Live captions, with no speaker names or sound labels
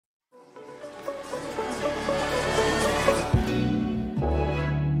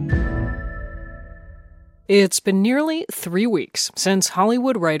It's been nearly 3 weeks since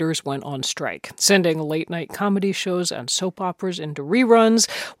Hollywood writers went on strike, sending late-night comedy shows and soap operas into reruns,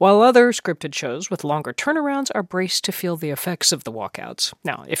 while other scripted shows with longer turnarounds are braced to feel the effects of the walkouts.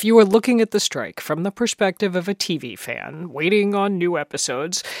 Now, if you are looking at the strike from the perspective of a TV fan waiting on new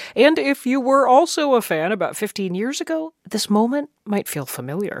episodes, and if you were also a fan about 15 years ago, this moment might feel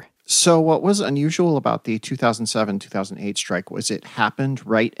familiar. So what was unusual about the 2007-2008 strike was it happened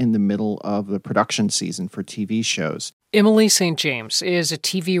right in the middle of the production season for TV shows. Emily St. James is a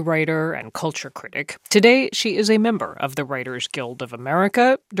TV writer and culture critic. Today, she is a member of the Writers Guild of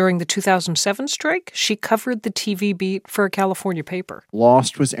America. During the 2007 strike, she covered the TV beat for a California paper.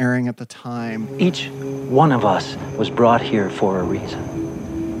 Lost was airing at the time. Each one of us was brought here for a reason.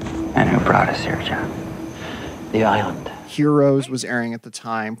 And who brought us here, John? The island. Heroes was airing at the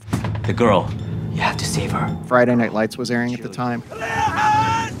time. The girl. You have to save her. Friday Night Lights was airing at the time.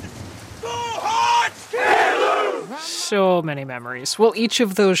 So many memories. Well, each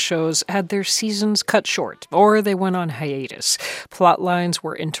of those shows had their seasons cut short, or they went on hiatus. Plot lines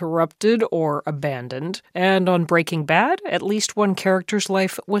were interrupted or abandoned, and on Breaking Bad, at least one character's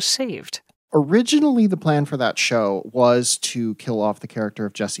life was saved. Originally, the plan for that show was to kill off the character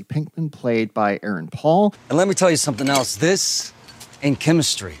of Jesse Pinkman, played by Aaron Paul. And let me tell you something else. This ain't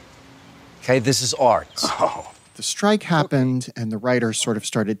chemistry. Okay, this is art. Oh. The strike happened, and the writers sort of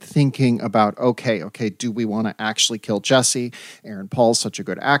started thinking about, okay, do we want to actually kill Jesse? Aaron Paul's such a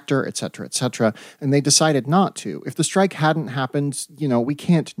good actor, et cetera, and they decided not to. If the strike hadn't happened, we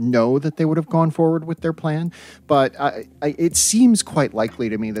can't know that they would have gone forward with their plan, but it seems quite likely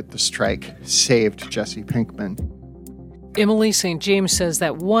to me that the strike saved Jesse Pinkman. Emily St. James says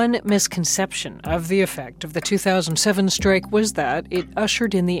that one misconception of the effect of the 2007 strike was that it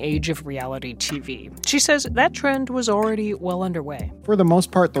ushered in the age of reality TV. She says that trend was already well underway. For the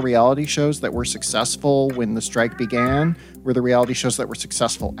most part, the reality shows that were successful when the strike began were the reality shows that were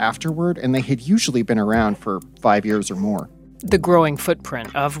successful afterward, and they had usually been around for 5 years or more. The growing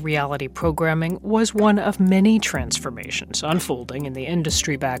footprint of reality programming was one of many transformations unfolding in the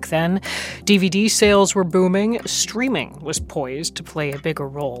industry back then. DVD sales were booming, streaming was poised to play a bigger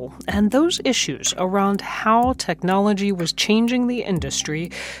role, and those issues around how technology was changing the industry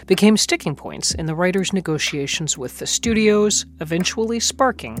became sticking points in the writers' negotiations with the studios, eventually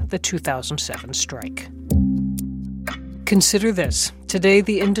sparking the 2007 strike. Consider this. Today,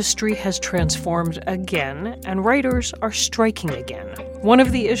 the industry has transformed again, and writers are striking again. One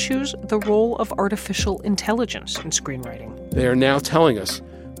of the issues, the role of artificial intelligence in screenwriting. They are now telling us,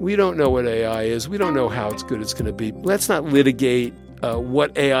 we don't know what AI is. We don't know how good it's going to be. Let's not litigate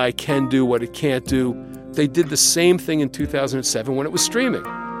what AI can do, what it can't do. They did the same thing in 2007 when it was streaming.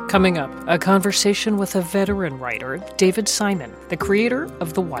 Coming up, a conversation with a veteran writer, David Simon, the creator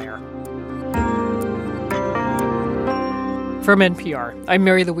of The Wire. From NPR, I'm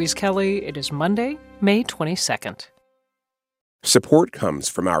Mary Louise Kelly. It is Monday, May 22nd. Support comes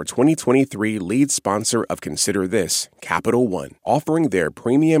from our 2023 lead sponsor of Consider This, Capital One, offering their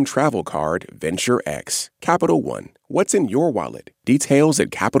premium travel card, Venture X. Capital One, what's in your wallet? Details at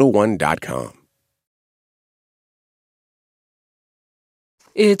CapitalOne.com.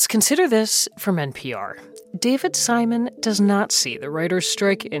 It's Consider This from NPR. David Simon does not see the writers'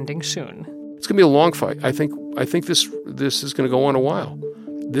 strike ending soon. It's going to be a long fight. I think this is going to go on a while.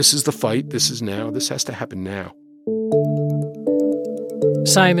 This is the fight. This is now. This has to happen now.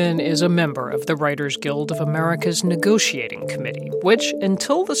 Simon is a member of the Writers Guild of America's negotiating committee, which,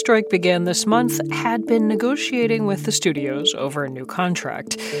 until the strike began this month, had been negotiating with the studios over a new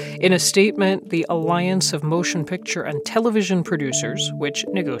contract. In a statement, the Alliance of Motion Picture and Television Producers, which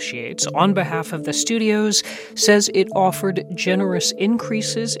negotiates on behalf of the studios, says it offered generous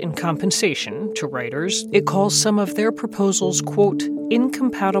increases in compensation to writers. It calls some of their proposals, quote,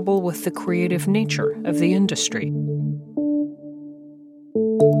 incompatible with the creative nature of the industry.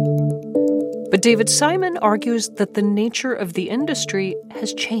 But David Simon argues that the nature of the industry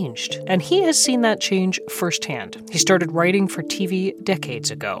has changed, and he has seen that change firsthand. He started writing for TV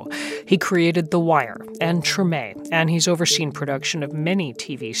decades ago. He created The Wire and Treme, and he's overseen production of many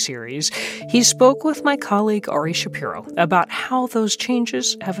TV series. He spoke with my colleague Ari Shapiro about how those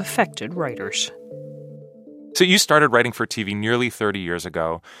changes have affected writers. So you started writing for TV nearly 30 years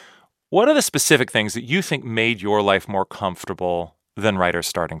ago. What are the specific things that you think made your life more comfortable than writers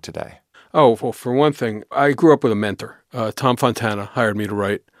starting today? Oh, well, for one thing, I grew up with a mentor. Tom Fontana hired me to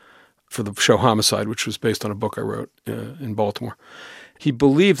write for the show Homicide, which was based on a book I wrote in Baltimore. He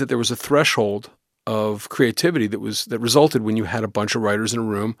believed that there was a threshold of creativity that resulted when you had a bunch of writers in a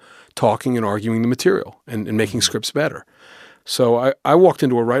room talking and arguing the material and making scripts better. So I walked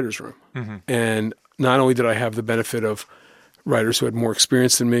into a writer's room, and not only did I have the benefit of writers who had more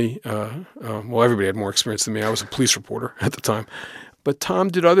experience than me, well, everybody had more experience than me. I was a police reporter at the time. But Tom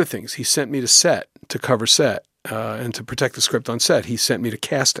did other things. He sent me to set, to cover set, and to protect the script on set. He sent me to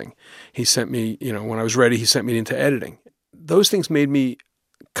casting. He sent me, when I was ready, he sent me into editing. Those things made me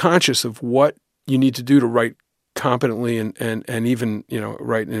conscious of what you need to do to write competently and even,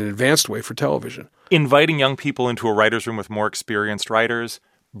 write in an advanced way for television. Inviting young people into a writer's room with more experienced writers,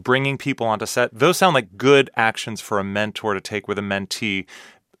 bringing people onto set, those sound like good actions for a mentor to take with a mentee.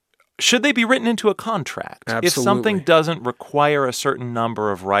 Should they be written into a contract? Absolutely. If something doesn't require a certain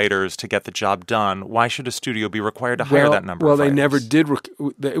number of writers to get the job done, why should a studio be required to hire that number of writers? Well, they never did.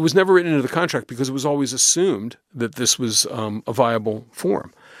 It was never written into the contract because it was always assumed that this was a viable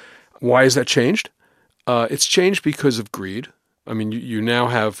form. Why has that changed? It's changed because of greed. I mean, you now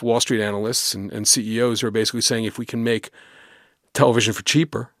have Wall Street analysts and CEOs who are basically saying if we can make television for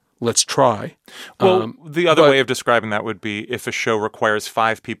cheaper, let's try. Well, the other way of describing that would be if a show requires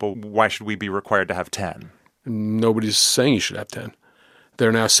 5 people, why should we be required to have 10? Nobody's saying you should have 10.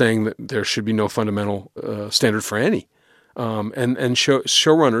 They're now saying that there should be no fundamental standard for any. And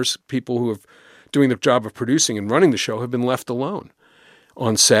showrunners, people who are doing the job of producing and running the show, have been left alone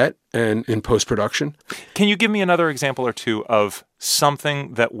on set and in post-production. Can you give me another example or two of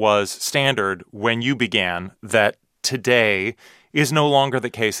something that was standard when you began that today is no longer the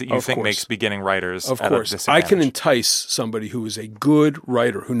case that you think makes beginning writers at a disadvantage? I can entice somebody who is a good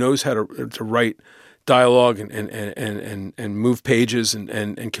writer, who knows how to write dialogue and move pages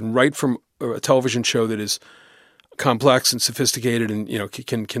and can write from a television show that is complex and sophisticated and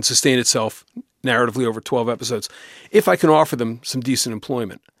can sustain itself narratively over 12 episodes, if I can offer them some decent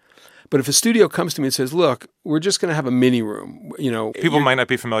employment. But if a studio comes to me and says, look, we're just going to have a mini room, People might not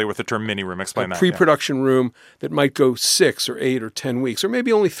be familiar with the term mini room. Explain that. A pre-production room that might go 6 or 8 or 10 weeks, or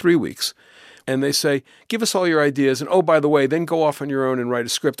maybe only 3 weeks. And they say, give us all your ideas. And oh, by the way, then go off on your own and write a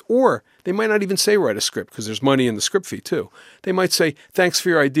script. Or they might not even say write a script because there's money in the script fee too. They might say, thanks for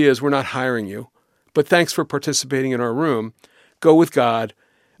your ideas. We're not hiring you, but thanks for participating in our room. Go with God.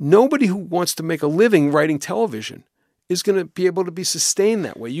 Nobody who wants to make a living writing television is going to be able to be sustained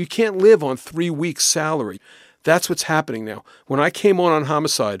that way. You can't live on 3 weeks' salary. That's what's happening now. When I came on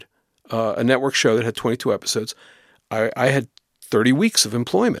Homicide, a network show that had 22 episodes, I had 30 weeks of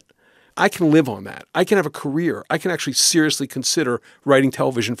employment. I can live on that. I can have a career. I can actually seriously consider writing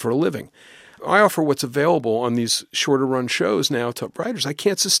television for a living. I offer what's available on these shorter run shows now to writers. I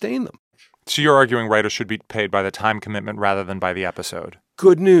can't sustain them. So you're arguing writers should be paid by the time commitment rather than by the episode?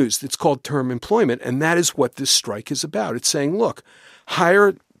 Good news. It's called term employment, and that is what this strike is about. It's saying, look,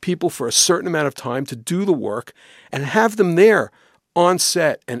 hire people for a certain amount of time to do the work and have them there on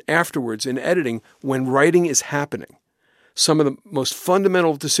set and afterwards in editing when writing is happening. Some of the most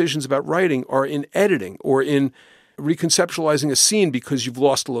fundamental decisions about writing are in editing or in reconceptualizing a scene because you've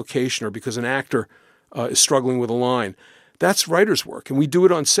lost a location or because an actor is struggling with a line. That's writer's work, and we do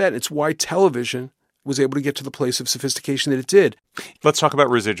it on set. It's why television was able to get to the place of sophistication that it did. Let's talk about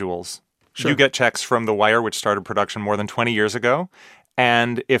residuals. Sure. You get checks from The Wire, which started production more than 20 years ago.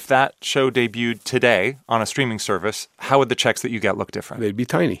 And if that show debuted today on a streaming service, how would the checks that you get look different? They'd be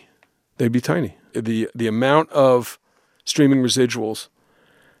tiny. The amount of streaming residuals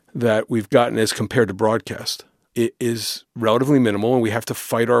that we've gotten as compared to broadcast, it is relatively minimal, and we have to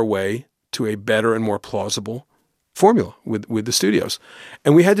fight our way to a better and more plausible formula with the studios.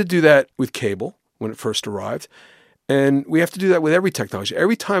 And we had to do that with cable when it first arrived. And we have to do that with every technology.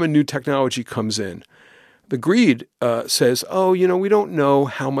 Every time a new technology comes in, the greed says, oh, we don't know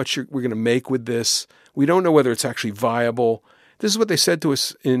how much we're going to make with this. We don't know whether it's actually viable. This is what they said to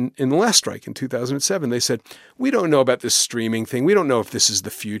us in the last strike in 2007. They said, we don't know about this streaming thing. We don't know if this is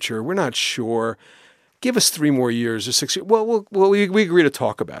the future. We're not sure. Give us 3 more years or 6 years. Well, we agree to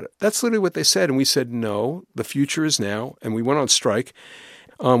talk about it. That's literally what they said. And we said, no, the future is now. And we went on strike.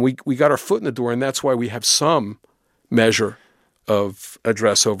 We got our foot in the door, and that's why we have some measure of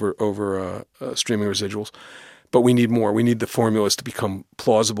address over streaming residuals. But we need more. We need the formulas to become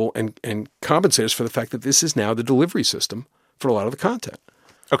plausible and compensate us for the fact that this is now the delivery system for a lot of the content.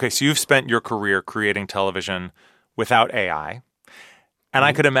 Okay, so you've spent your career creating television without AI. And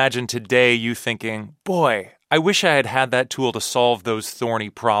I could imagine today you thinking, boy, I wish I had had that tool to solve those thorny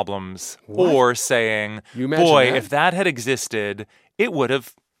problems. What? Or saying, boy, if that had existed, it would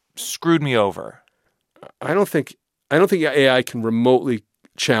have screwed me over. I don't think AI can remotely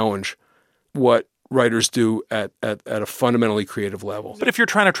challenge what writers do at a fundamentally creative level. But if you're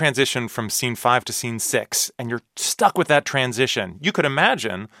trying to transition from scene 5 to scene 6 and you're stuck with that transition, you could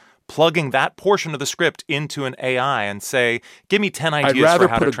imagine plugging that portion of the script into an AI and say, give me 10 ideas I'd rather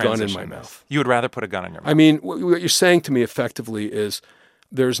for how put to a gun in transition my this. mouth. You would rather put a gun in your mouth. I mean, what you're saying to me effectively is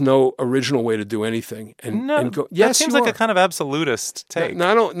there's no original way to do anything. That seems like a kind of absolutist take.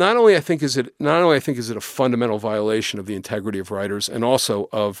 Not only I think is it a fundamental violation of the integrity of writers and also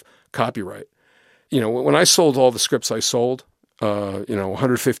of copyright. When I sold all the scripts I sold,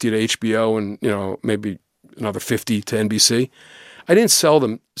 150 to HBO and maybe another 50 to NBC, I didn't sell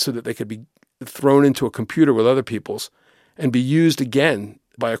them so that they could be thrown into a computer with other people's and be used again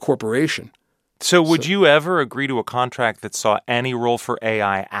by a corporation. So would you ever agree to a contract that saw any role for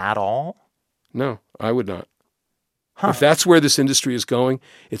AI at all? No, I would not. If that's where this industry is going,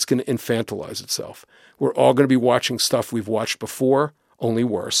 it's going to infantilize itself. We're all going to be watching stuff we've watched before, only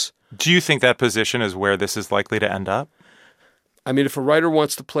worse. Do you think that position is where this is likely to end up? I mean, if a writer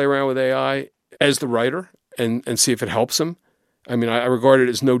wants to play around with AI as the writer and see if it helps him, I mean, I regard it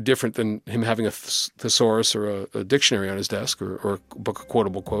as no different than him having a thesaurus or a dictionary on his desk or a book of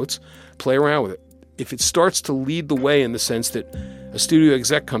quotable quotes. Play around with it. If it starts to lead the way in the sense that a studio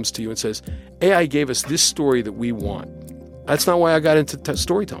exec comes to you and says, AI gave us this story that we want. That's not why I got into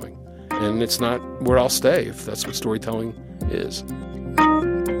storytelling. And it's not where I'll stay if that's what storytelling is.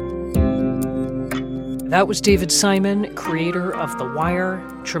 That was David Simon, creator of The Wire,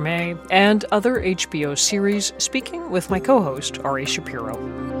 Treme, and other HBO series, speaking with my co-host, Ari Shapiro.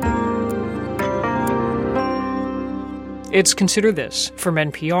 It's Consider This from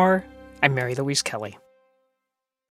NPR. I'm Mary Louise Kelly.